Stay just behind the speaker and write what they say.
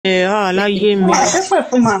láyé mi.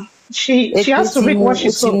 She has to read what she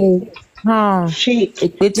saw. Because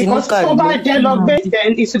sober then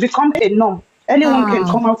it will become a norm. Anyone can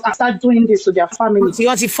come out and start doing this to their family.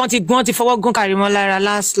 Wọ́n ti fọwọ́ gún Karimo lára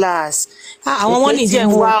last. Àwọn wọn ní jẹ́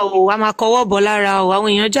ń wá o, a máa kọwọ́ bọ̀ lára o, àwọn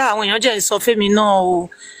èèyàn jẹ́ sọ fẹ́mi náà o.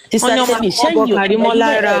 Wọ́n ní ọmọ kọwọ́ bọ̀ Karimo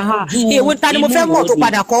lára. Èwo ta ni mo fẹ́ mọ̀ tó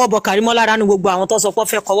padà kọwọ́ bọ̀ Karimo lára ní gbogbo àwọn tó sọ pé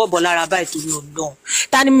fẹ́ kọwọ́ bọ̀ lára báyìí torí Ọlọ́run.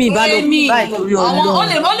 Ta ni mi ìbá lọ báyìí torí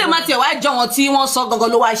Ọlọ́run. Ó lè má tiẹ̀ wá jọ wọn tí wọ́n sọ gangan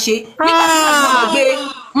ló wá ṣe. Nígbà tí wọ́n gbé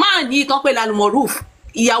máà ní ìtàn pé lálùmọ̀ roof.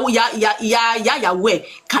 Ìyàwó ẹ̀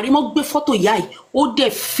Karimo gbé fọ́tò ìyá ẹ̀ ó dẹ̀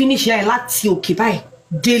finish ẹ̀ láti òkè báyìí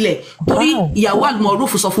délẹ̀ torí ìyàwó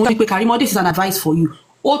Al-Moruf sọ fún mi pé Karimo, this is an advice for you.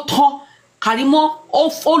 Ó tán Karimo ó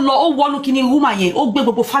wọnú kíní woman yẹn ó gbé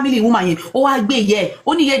gbogbo family woman yẹn ó wá gbé ìyá ẹ̀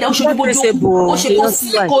ó ní ìyá ẹ̀dá ó ṣe gbogbo ó ṣe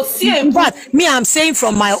kò sí in fact me I'm saying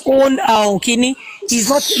from my own kíní is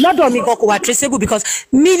not lọ́dọ̀ mi gan kò wà traceable because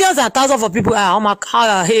millions and thousands of people máa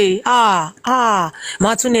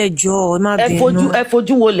tún ní ẹjọ́ má bínú. ẹ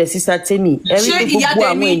fojú wo lẹ̀ sísá tèmi ẹ rí gbogbo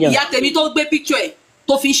àwọn èèyàn. ìyá tèmi tó gbé picture ẹ̀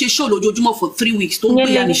tó fi ń ṣe show lójoojúmọ́ for 3 weeks tó ń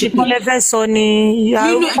gbé ya ní ṣe pé. ìyẹn lè sọ ni ìyá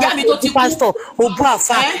mi tó ti kú pásítọ̀ òbú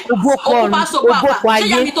àfà òbú ọkọọrùn òbú ọkọ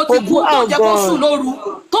ayé òbú àgọ́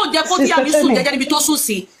tó jẹ́ kó tí àmì sùn jẹ́jẹ́ níbi tó sùn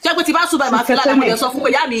sí jẹ́ pé tí bá sùn báyìí máa fi ládàá mọ̀ sọ fún pé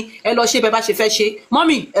ìyá mi ẹ lọ ṣe bẹ́ẹ̀ bá ṣe fẹ́ ṣe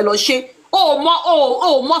mọ́mì ẹ lọ ṣe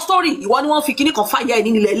ó mọ story ìwọ ni wọ́n fi kíní kan fàyà ẹ̀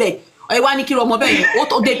nílẹ̀ lẹ̀ ẹ wá ní kí ọmọ bẹ́ẹ̀ yẹn ó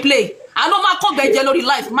tó dey play àná máa kọ́ gbẹ̀jẹ̀ lórí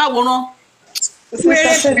life má wòran. mo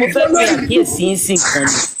fẹ́ àkíyèsí ń sìn kan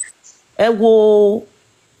ni ẹ wo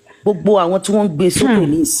gbogbo àwọn tí wọ́n ń gbé sókè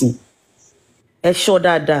ní ìsìn ẹ ṣọ́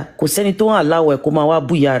dáadáa kò sẹ́ni tó hàn láwọ̀ ẹ̀ kó máa wá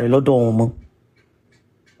búyà rẹ̀ lọ́dọ̀ wọn mọ́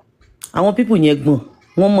àwọn pípù yẹn gbọ̀n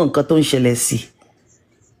wọ́n mọ nǹkan tó ń ṣẹlẹ̀ sí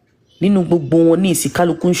nínú gbogbo wọn ní ìsìn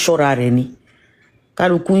kálukú ń ṣọ́ra rẹ̀ ni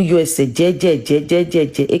kálukú ń yọ ẹsẹ̀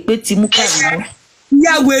jẹ́jẹ́jẹ́jẹ́jẹ́ èpè ti mú Karimo.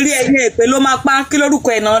 ìyá wèrè ẹ̀yìn èpè ló máa pa kí lórúkọ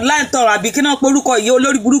ẹ̀ náà láì tọrọ àbí kí náà pé orúkọ ìyá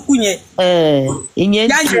olórí burúkú yẹn. ìyẹn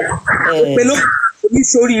jẹ́ èpè ló ní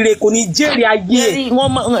soríire kò ní jèrè ayé.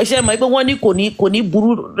 wọ́n ṣe mọ̀ pé wọ́n ní kò ní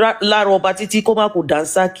burú lára ọba títí kó má kó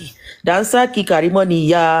Dànsákì Karimo ni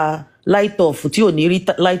ìyá láìtọ̀fù tí ò ní rí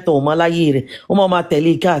láìtọ̀ ọmọ láyé rẹ̀ ó máa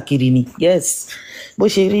tẹ̀lé káàkiri ni yes bó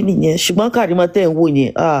ṣe rí nìyẹn ṣùgbọ́n Karimo tẹ̀ ń wò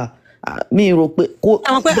yẹn mi rò pé kó.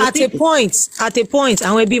 àwọn pé at a point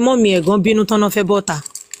àwọn ẹbí mọ́mí ẹ̀gán bínú tán náà fẹ́ bọ́ta.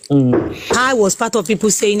 I was part of people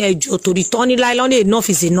saying ẹjọ́ torí tán ní láìlọ́nà enough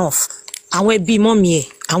is enough àwọn ẹbí mọ́mí ẹ̀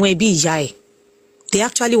àwọn ẹbí ìyá ẹ̀ they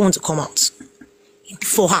actually want to come out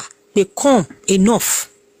for her they come enough.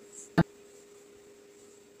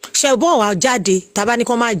 ṣe bọ́ wa jáde tàbá ní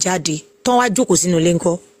kó má jáde tán wá jókòó sínú ilé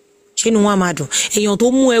ńkọ́ ṣínú wọn máa dùn èèyàn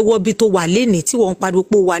tó mú ẹ wọ bí tó wà lénìí tí wọ́n ń pariwo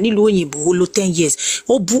pé ó wà nílùú òyìnbó ó lò 10 years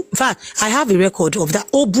ó bú in fact I have a record of that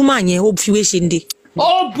ó bú mà yẹn ó fi wé ṣe ń de.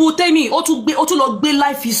 ó bu tèmi ó tún lọ gbé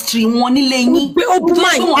life history wọn nílé yín. ó bú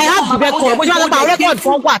mà yẹn I have the record bó ṣe wọn pa record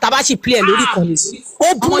fún wà tábà sì play ẹ lórí kan ní.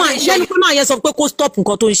 ó bú mà yẹn lẹ́nu pé mà yẹn sọ pé kó stop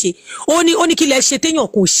nǹkan tó ń ṣe ó ní kí lẹ ṣe téèyàn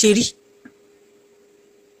kò ṣe rí.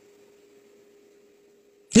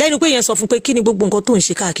 lẹ́nu pé yẹn sọ fún pé kí ni gbogbo nǹkan tó ń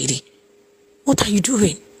ṣe káàkiri what are you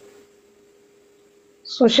doing.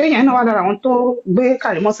 so ṣé yẹn náà wà lára àwọn tó gbé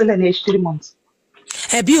Karimo sílẹ̀ ní 3 months.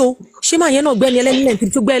 ẹbí o ṣé máa yẹn náà gbẹ́ni ẹlẹ́ni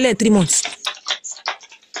lẹ́yìn tó gbẹ́ ẹlẹ́ni 3 months.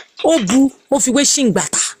 ó bu ó fi wé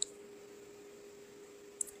ṣìngbàtà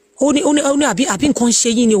ó ní àbí nǹkan ṣe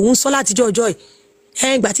yín ni òun sọ látijọ́ ọjọ́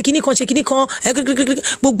ẹ̀ ìgbà tí kinní kan ṣe kinní kan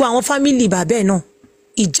gbogbo àwọn fámìlì bàbá ẹ̀ náà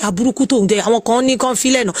ìjà burúkú tó ń jẹ àwọn kan ní kan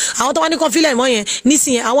fílẹ̀ náà àwọn tó wá ní kan fílẹ̀ mọ́ yẹn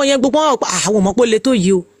nísìnyẹn àwọn yẹn gbogbo àwọn ọmọ pé ó le tó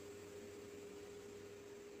yìí o.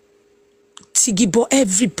 tigi bọ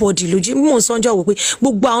everybody lójú mò ń sọ́njọ́ wò pé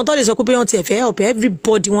gbogbo àwọn tó lè sọ pé wọ́n ti ẹ̀fẹ́ help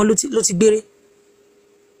everybody wọn ló ti gbére.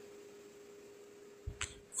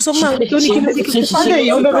 sọ fún àwọn tó ní kí ṣe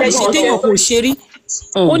téèyàn kò ṣe rí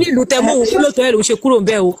ó ní ìlú tẹmọ òun ló tó ẹ lòún ṣe kúrò ń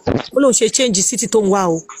bẹ o ó lòún ṣe change city tó ń wá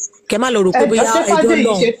o kẹ má lọ rò pé bóyá ẹjọ́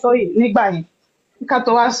náà. ṣe tó yìí nígbà yẹn ká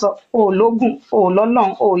tó wá sọ o lógún o lọ́lọ́run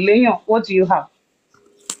o léèyàn what do you have.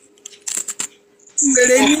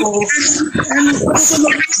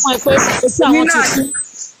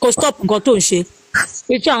 kò stop nǹkan tó ń ṣe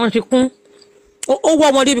etí àwọn ti kún ó wọ́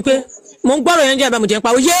ọmọdé bíi pé mò ń gbọ́rọ̀ yẹn jẹ́ àbámu jẹ́ ń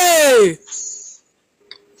pa yéé.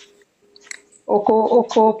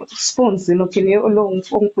 oko spoon sínú kìnìún olóhùn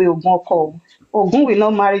ó ń pe oògùn ọkọ oògùn will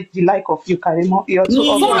not marry the like of you Karimo.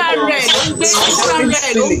 fúnra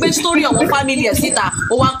rẹ̀ ló ń gbé story àwọn family ẹ̀ síta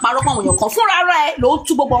ó wá ń parọ́ pọ̀ àwọn èèyàn kan fúnra rẹ̀ ló ń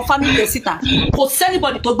tú gbogbo àwọn family ẹ̀ síta kò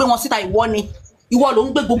sẹ́nibọ̀dì tó gbé wọn síta ìwọ ni ìwọ ló ń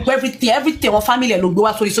gbé gbogbo everything wọn family ẹ̀ ló gbé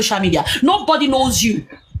wá sórí social media nobody knows you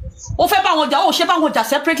ó fẹ́ bá wọn jà ó ṣe bá wọn jà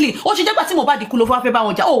separately ó ṣe jẹ́gbà tí Mohbad kú ló fẹ́ bá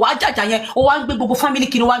wọn jà ó wá jàjà yẹn ó wá ń gbé gbogbo family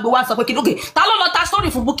kiri wá ń gbé wá sọ pé kí lókè ta ló lọ ta story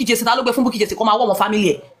fún Bukky Jesse ta ló gbé fún Bukky Jesse kó máa wọ́ ọmọ family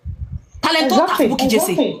ẹ̀ talent tó ta fún Bukky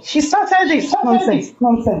Jesse. She started this nonsense.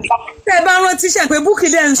 tẹ́ bá rántí ṣe pé Bukky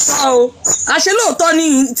dẹ̀ ń sọ o àṣẹ lóòótọ́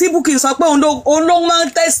ni tí Bukky sọ pé òun ló máa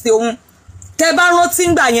ń test òun tẹ́ bá rántí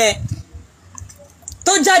ń gbà yẹn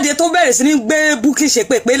tó jáde tó bẹ̀rẹ̀ sí ní gbé Bukky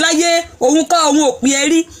ṣépè pé láyé òun kọ́ òun ò pín ẹ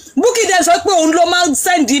rí Bukky dẹ̀ sọ pé òun ló máa ń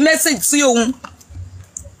send message sí òun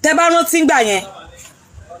tẹ́ bá rántí ń gbà yẹn.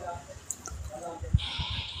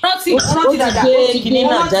 rántí dáadáa ó ti gbé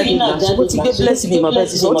náà jáde náà ó ti gbé blessing mi màá bẹ́ẹ̀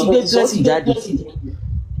ti sọ ó ti gbé blessing jáde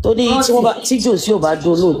tó ní tí jòsí ò bá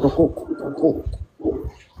dún lóòótọ́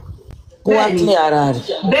kó wá kílẹ̀ ara rẹ̀.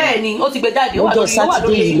 bẹ́ẹ̀ ni ó ti gbé jáde ó wà lórí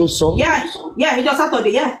sátidé yìí ló sọ. ìjọ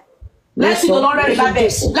sátọ̀dé blessing tó lọ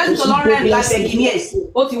rẹ́rìn lábẹ́ kìíní ẹ̀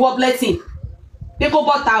ó ti wọ́ blessing pé kó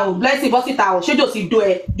bọ́ ta o blessing bọ́ síta o ṣé jòsí do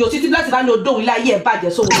ẹ jòsí tí blessing bá ní odò ilé ayé ẹ̀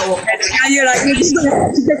bàjẹ́ sóhun lọ́wọ́. ayérayé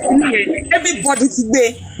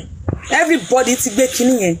everybody ti gbé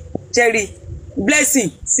kíní yẹn Jerry blessing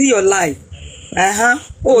see your life.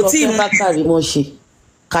 o tí ì bá Karimo ṣe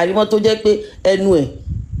Karimo tó jẹ́ pé ẹnu ẹ̀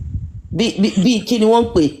bí kí ni wọ́n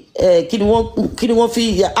ń pè kí ni wọ́n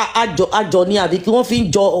fi àjọ ni àbí kí wọ́n fi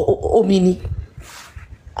ń jọ omi ni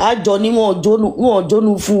àjọ ni wọ́n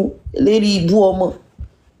jónú fún lérí ibú ọmọ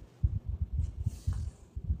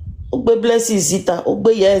ó gbé blessing síta ó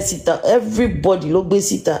gbé yẹ síta everybody ló gbé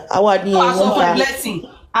síta àwa ni wọ́n sọ fún blessing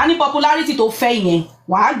a ní popularity tó fẹ́ yẹn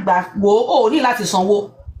wàá gbà wò ó ní láti sanwó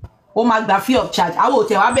ó máa gba free of charge àwọn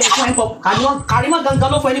òtẹ̀ wàá bẹ̀rẹ̀ fún ẹni Karimo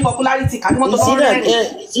gangan ló fún ẹni popularity Karimo tó lọ́ọ́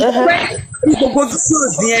rẹ̀ gbogbo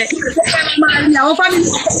videos yẹn máa ní àwọn family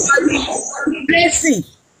blessing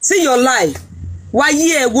see your life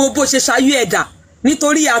wáyé ẹ wo bó ṣe ṣayé ẹ̀dá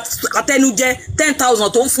nítorí àtẹnujẹ 10,000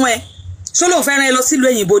 tó ń fún ẹ ṣó ló fẹ́ rán ẹ lọ sílùú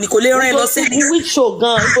òyìnbó ni kò lè rán ẹ lọ sí. which show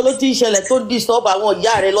gan ibo ló ti ń ṣẹlẹ̀ tó ń disturb àwọn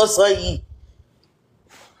ìyá rẹ lọ́sàn-án yìí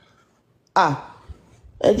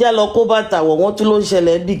ẹ jẹ́ lọ kó bàtà wọ̀ wọ́n tún ló ń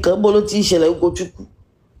ṣẹlẹ̀ nìkan bó ló ti ń ṣẹlẹ̀ gbójúkú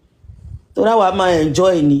tó ráwa máa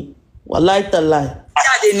enjoy ni wàláì tàláì.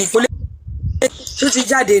 jáde ní kò lè tó ti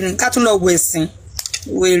jáde ní ká tún lọ wọ ẹ̀sìn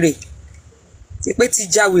wèrè tí pé ti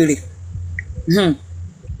já wèrè.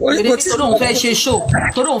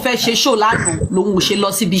 torí òun fẹ́ ṣe show lánàá lòun ò ṣe lọ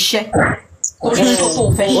síbi iṣẹ́ orí show tó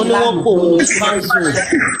fẹ́ ṣe lánàá.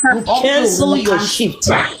 You cancel your shift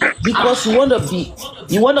because you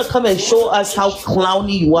want to come and show us how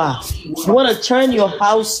clowny you are. You want to turn your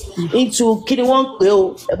house into kí ni wọ́n pè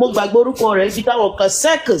ó mo gbàgbé orúkọ rẹ̀ ibi táwọn kan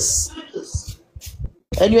circus.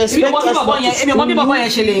 And you expect us not to èmi ọmọ bí bàbá yẹn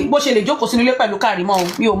ṣe lè jókòó sínú ilé pẹ̀lú Karimo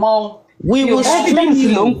mi ò mọ. We will evidence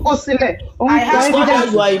ló ń kó sílẹ̀.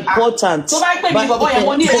 You are important. tó bá pè mí bàbá yẹn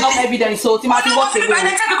mo ní enough evidence so tí máa fi work away.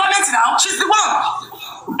 She's the one.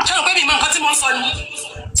 ṣé o pé mi mọ nǹkan tí mo ń sọ ni.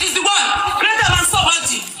 She's the one. Rẹ́dà máa ń sọ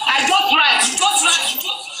bọ́ọ̀dì. I just write.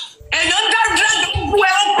 Èèyàn ń dá gbogbo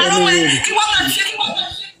ẹ̀ ń parọ́ ẹ̀ kí wọ́n máa ṣe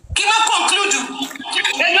kí wọ́n conclude.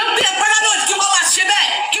 Èèyàn ń bí ẹ̀ paranoid kí wọ́n máa ṣe bẹ́ẹ̀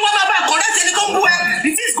kí wọ́n máa bá ẹ̀kọ́ rẹ̀ ṣe ní kó ń bú ẹ.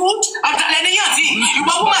 It is good. Ọ̀dàlẹ̀ ni yàn tí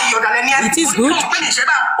ìwọ wúmọ̀ yìí ọ̀dàlẹ̀ ni ẹ. It is good. Ọ̀pẹ́ ní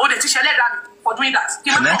ìṣẹ́bà ó lè ti ṣẹlẹ̀ dá mi for doing that. Kí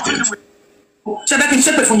wọ́n máa conclude. Ṣé bẹ́ẹ̀ kí n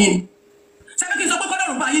ṣépè fún yín ni? Ṣé bẹ́ẹ̀ kí n sọ pé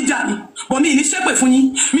kọ́dọ̀rùn bá yín jà ni? Bọ̀ mi ì ní ṣépè fún yín,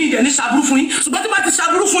 mi ì dẹ̀ ní ṣàbúrú fún yín. Ṣùgbọ́n tí bá ti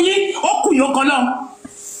ṣàbúrú fún yín, ó kù yóò kan lọ.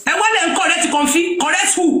 Ẹ wá lẹ̀ ń correct kọ̀ǹfì,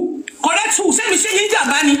 correct who? Ṣé mi ṣe yín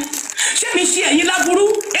jàmbá ni? Ṣé mi ṣe ẹ̀yin láburú?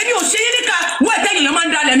 Èmi ò ṣe yín níkà, wọ́n ẹ̀tẹ́ ènìyàn máa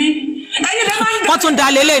ń dalẹ̀ mi. Ẹ̀yin lè máa ń dalẹ̀. wọ́n tún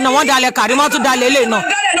dalẹ̀ lé náà wọ́n dalẹ̀ Karimo tún dalẹ̀ lé náà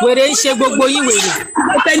wèrè ń ṣe gbogbo yín wèrè.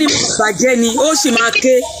 ọpẹ́ ní bàjẹ́ ni ó sì máa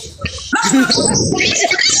ké.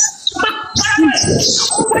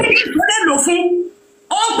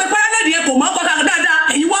 Ó ń pe pẹ́rẹ́lẹ́dì yẹn kò mọ́ kọ́ka dáadáa,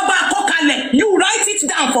 èyí wá bá a kọ́ kalẹ̀. You write it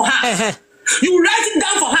down for her. You write it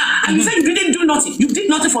down for her and you say you didn't do nothing. You did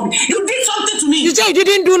nothing for me. You did something to me. You say you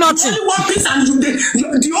didn't do nothing. Only one piece and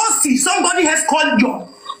the OC, somebody has called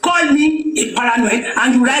me a paranoid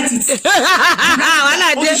and you write it.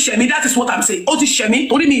 Ó ti ṣẹ̀mí, that is what I'm saying. Ó ti ṣẹ̀mí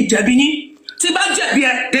torí mi ìjẹ̀bi yín. Tí bá jẹ̀bi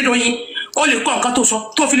ẹ Dédoyin, ó lè kọ́ nǹkan tó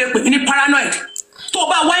sọ tó fi lè pè mí ní paranoid. Tó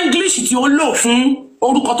bá wá English tí ó lò fún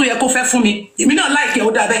orúkọ tó yẹ kó fẹ́ fún mi. Èmi náà láìkẹ́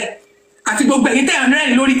ó dà bẹ́ẹ̀. Àti gbogbo ẹ̀yin tẹ́ ẹ̀ ń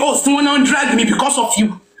rẹ́rìn lórí ó tí wọ́n náà ń drag me because of you.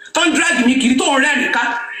 Tó ń drag me kiri tó ń rẹ́rìn ká.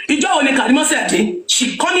 Ìjọ́ wo ni Karimo ṣe àdé?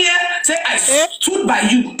 She come here say I stood by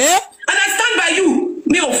you. And I stand by you.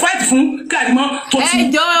 Mi ò fight fún Karimo tó ti.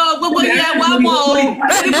 Ẹjọ́ gbogbo ilé wa mọ̀ o.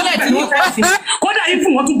 Kódà yìí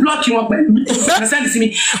fún wọn tún blọ́ọ̀kì wọn pẹ̀lú pẹ̀sẹ̀ntì sí mi.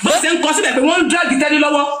 Bó ṣe ń kọ síbẹ̀ pé wọ́n ń drag tẹ́lẹ̀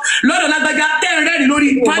lọ́wọ́ lọ́dọ̀ lágbájá tẹ́ ń rẹ́rìn lórí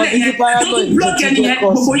panel yẹn tó tún blọ́ọ̀kì ẹni yẹn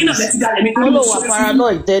gbogbo yín náà lẹ́tí dalẹ̀ mi. Ó lò wà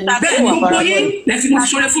paranoid tẹ́ni. Bẹ́ẹ̀ gbogbo yín lẹ́tí mo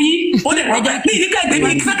ṣọrẹ fún yín. Ó lè rọ̀jà ní ìdíkà ìgbé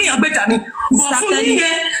mi fẹ́ kéèyàn gbẹ̀jà mi. Bọ̀ fún yín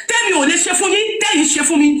yẹn tẹ́mi ò lè ṣe fún yín tẹ́yìn ṣe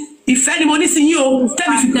fún mi. ìfẹ́ ni mo ní sí yín o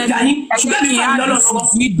tẹ́mi fi gbìyà yín ṣùgbọ́n mi fà lọ́lọ́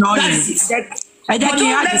let me tell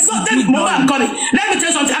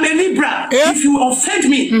you something. I'm a Libra. If you offend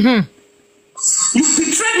me, you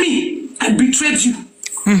betrayed me. I betrayed you.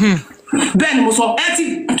 Ben was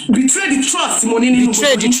betray the trust.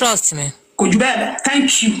 Betray the trust, man. Could you bear?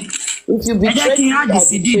 Thank you. If you betray me,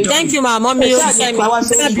 thank you, ma. Mommy,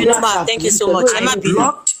 thank you so much. I'm happy.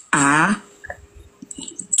 Blocked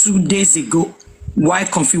 2 days ago. Why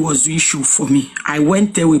Comfy was doing show for me. I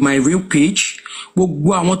went there with my real page.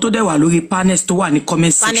 Gbogbo àwọn tó dẹ̀ wà lórí panels tó wà ní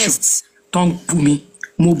comment section tó ń bú mi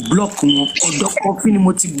mo block wọn ọ̀dọ̀ Comfy ni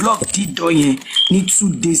mo ti block Dido yẹn ní 2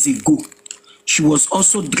 days ago. She was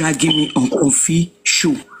also dragging me on Comfy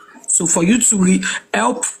show. So for you to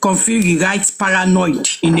help Comfy rewrite Paranoid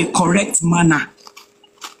in a correct manner,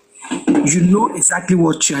 you know exactly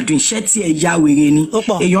what you are doing. Ṣé tí ẹ ya wèrè ni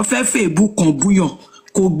èèyàn fẹ́ fẹ́ èbú kan búyàn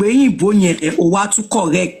kò gbẹ̀yìn bó yẹn ó wá tún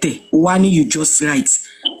correct ẹ̀ ó wá ní you just right.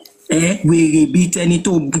 Wèrè bí tẹni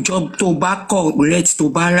tó bá correct tó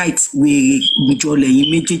bá right wèrè ìjọ lẹ́yìn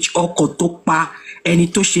méjèèjì ọkọ̀ tó pa ẹni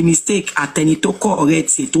tó ṣe mistake àtẹni tó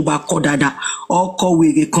correct ẹ̀ tó bá kọ́ dáadáa ọkọ̀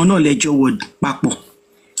wèrè kan náà lẹ́jọ́ wọ̀ papọ̀.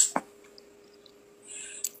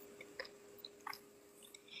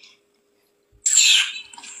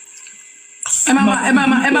 ẹ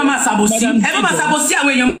má ṣàbòsí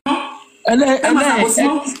àwọn èèyàn.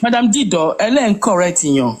 Madam Dido ń correct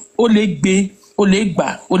èèyàn ó lè gbé ó lè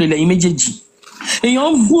gbà ó lè lẹ́yìn méjèèjì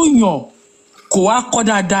èèyàn ń búyàn kò wá kọ́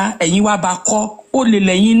dáadáa ẹ̀yin wá bá kọ́ ó lè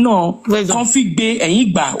lẹ́yìn náà kàn fi gbé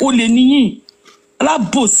ẹ̀yin gbà ó lè níyìn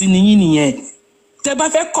alábòsí níyìn nìyẹn tẹ́ bá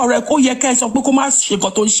fẹ́ correct ó yẹ kẹ́ ẹ sọ pé kó má ṣe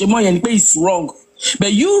nǹkan tó ń ṣe mọ́ yẹn ni pé it's wrong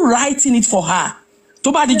but you writing it for her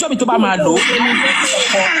tó bá di jọ́bi tó bá máa lò ó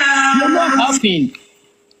you're not helping.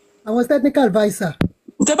 I was technical advisor.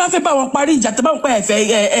 Tẹ́ bá fẹ́ bá wọn parí ìjà tẹ́ bá wọn pé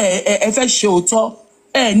ẹ fẹ́ ṣe òótọ́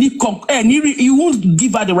you won't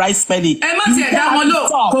give her the right spelling. ẹ má tiẹ̀ dá wọn lò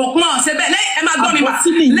kò pọ́n ṣe bẹ́ẹ̀ lẹ́yìn ẹ má gbọ́ mi mà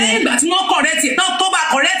lẹ́yìn ìgbà tí wọ́n correct tó bá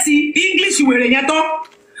correct English wèrè yẹn tán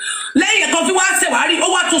lẹ́yìn ẹ̀kan fi wá ṣe wá rí ó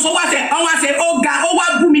wá tún sọ wá ṣe ó ga ó wá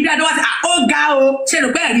bú mi dáadáa wá ṣe ó ga o ṣe rò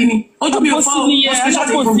bẹ́ẹ̀ rí ni ojú mi ò fọ́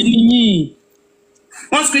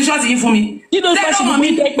wọ́n screenshot yín fún mi. Kí ló fẹ́ ṣe mí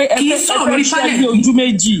pé ẹ fẹ́ ṣe ní ojú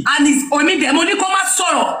méjì. And omi dẹ̀ mo ní kó má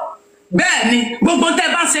sọ̀rọ̀ bẹ́ẹ̀ ni gbogbo tẹ́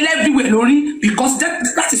bá ṣe everywhere lórí because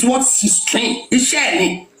that is what she's doing iṣẹ́ ẹ̀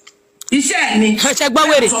ni. ṣe gbọ́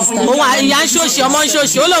wèrè òun ìyá ń ṣòṣì ọmọ ń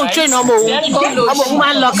ṣòṣì ó lóun train ọmọ òun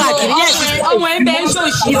máa ń lọ káàkiri ọmọ ẹ̀ bẹ́ẹ̀ ń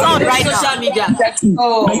ṣòṣì it's on right social media.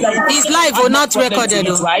 It's live or not recorded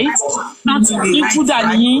o. Intruder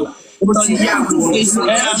nìyí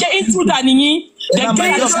ṣe intruder nìyí. The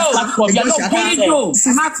guy on the platform, you're not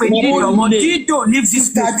Dido leave this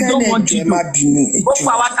place. You don't want Dido. Ó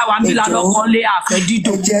pa wá tá wa ń bí la lọ́kàn lé àfẹ́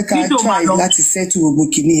Dido. Dido máa lọ. Láti settle gbogbo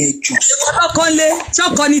kìíní ẹ jù. Ọkàn lé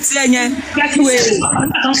ṣọkọ ní tiẹ̀ yẹn. Mo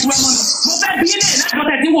fẹ́ bí ilé láti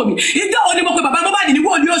ọ̀tẹ̀ tí wò mí. Ìjọ òní mo pe bàbá Mohbad ní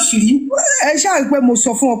wò ní oṣù yìí. Ẹ ṣáà pé mo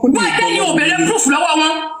sọ fún ọ pé mi ò gbọ́. Wọ́n tẹ́yìn òbẹ̀rẹ̀ proof lọ́wọ́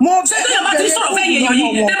wọn. Ṣé tó yẹ bá ti sọ̀rọ̀ fẹ́ yẹ̀yàn yìí?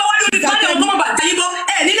 Ẹ bá wá lórí pálẹ̀ ọ̀tọ́ mọ̀ bàtà yìí bọ́.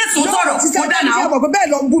 Ẹ nílé sọ sọ̀rọ̀. Mo dáná. Bẹ́ẹ̀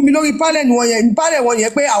lọ bú mi lórí pálẹ̀ wọn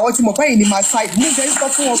yẹn pé àwọn ti mọ̀ pé ìní máa ṣáì mú ìṣẹ́ sọ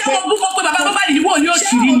fún wọn pé. Ṣé mo bú pé bàbá Mohbad ní wò ní oṣù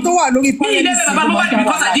yìí? Ṣé àwọn tó wà lórí pálẹ̀ yìí? Mi ì lẹ́fẹ̀ẹ́ bàbá Mohbad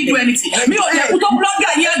because I didn't do anything. Mi ò yẹ kú tó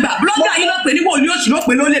blogger yìí àgbà. Blogger yìí ló pè ní wò ní oṣù ló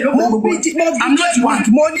pè lólè ló pè gbogbo. I'm not one.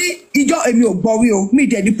 Mo ní ìjọ èmi ò gbọ́ rí o mi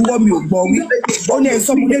ìdẹ̀ ní púpọ̀ mi ò gbọ́ rí ó ní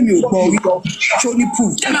ẹ̀sọ́ mi lé mi ò gbọ́ rí ṣó ní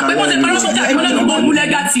proof. Ṣé máa pé mo ṣe parọ́ sọ́jà ìwọ́n náà ló gbọ́ mú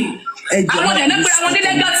legal team. Àwọn ọ̀dẹ̀ náà pé àwọn ní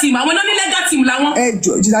legal team àwọn náà ní legal team làwọn.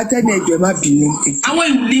 Ẹjọ́ jíjátẹ́ni ẹjọ́ ẹ má bínú. Àwọn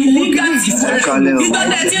legal team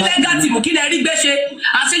ìtọ́jú tí legal team kí lẹ rí gbé ṣe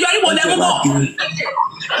àṣeyọrí wo lẹ mú bọ̀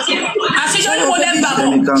àṣeyọrí wo lẹ gbà bọ̀.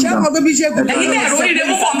 Ṣé àwọn tó bí ṣe kù ẹ̀yin náà ẹ̀rọ oríire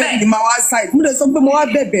mú bọ̀ bẹ́ẹ̀. ni màá wá ṣáì mo lè sọ pé mo wá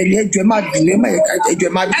bẹ̀bẹ̀ ní ẹjọ́ ẹ má bínú ẹ má yẹ ká ẹjọ́ ẹ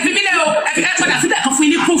má bínú. Ẹ fi mí lẹ́ o ẹ padà síbẹ̀ kan fún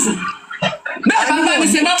yín ní proof. Bẹ́ẹ̀ bá bá mi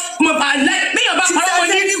ṣe mọ́ mo bá lẹ́ bíyàn bá parọ́ mọ́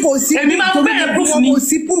ní èmi máa ń bẹ̀rẹ̀ proof ni. Kò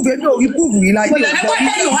sí proof èmi ò rí proof yìí láyé. Ẹ̀kọ́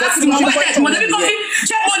ẹ̀yọ̀ á sì mọ̀ bẹ́ẹ̀ tí mo débi kọ́fí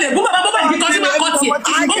ṣé mo lè bú bàbá bọ́bá ìdí kan tí máa kọ́ tiẹ̀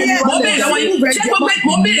mo bẹ̀rẹ̀ lọ́wọ́ yìí ṣé mo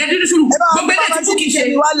bẹ̀rẹ̀ dídú sùúrù gbogbo ẹ̀dẹ̀ tí fún kì í ṣe. Ẹ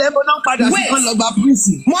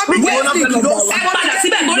padà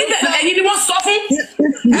síbẹ̀ torí bẹ́ẹ̀ ẹ̀yin ni wọ́n sọ fún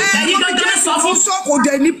ẹ̀yin gangan sọ fún. Kò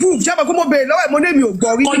dẹ̀ ní proof ṣé àbẹ̀kọ́ mo bẹ̀rẹ̀ lọ́wọ́ ẹ̀ mo ní mi ò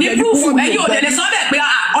gbọ́ rí. Kò ní proof ẹ̀yin ò dẹ̀ lè sọ bẹ́ẹ̀ pé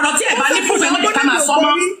ọ̀rọ̀ tí ẹ̀ bá ní proof ẹ̀ wọ́n ká máa sọ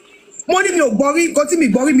mọ́. Mo ní mi ò gbọ́ rí nǹkan tí mi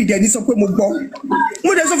gbọ́ rí mi dẹ̀ ní sọ pé mo gbọ́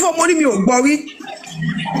mo dẹ̀ sọ fún ọ mo ní mi ò gbọ́ rí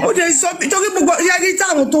mo dẹ̀ sọ torí gbogbo yẹ́rí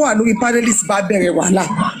táwọn tó wà lórí panelist bá bẹ̀rẹ̀ wàhálà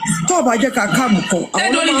tó ọba jẹ́ ká káàmù kan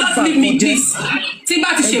àwọn ló máa ń fa àkọ́jẹ́. Tí bá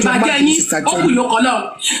ti ṣèbàjẹ́ yín ó kù yóò kọ́ náà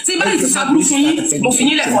tí bá ti ṣàbúrú fún yín mo fi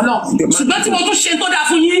yín lẹ̀kọ́ náà ṣùgbọ́n tí mo tún ṣe tó dáa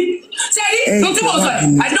fún yín ṣé rí ohun tí mo sọ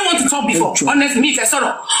I don't want to talk before honestly mi ìfẹ́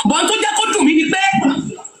sọ̀rọ̀ but ohun tó jẹ́ kó dùn mí ni pé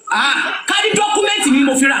kárí dọ́kúmẹ́ǹtì mi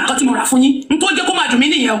mo fi ra nǹkan tí mo rà fún yín n tó jẹ́ kó máa dùn mí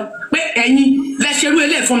nìyẹn o pé ẹ̀yin lẹ ṣerú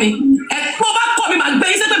eléyìí fún mi mo bá kọ́ mi máa gbé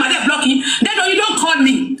yín sẹ́pẹ̀ máa dẹ̀ block yín then you don't call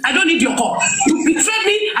me I don't need your call you betrayed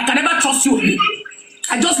me I can never trust you again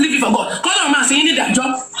I just leave it for God kọ́lọ́ máa ṣe yín ní ìdájọ́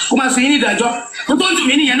kó máa ṣe yín ní ìdájọ́ n tó ń dùn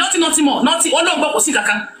mí nìyẹn nọ́tí more nọ́tí ọlọ́gbọ́ kò sí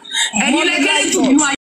kankan ẹ̀yin lẹ kéré jù nínú ayé.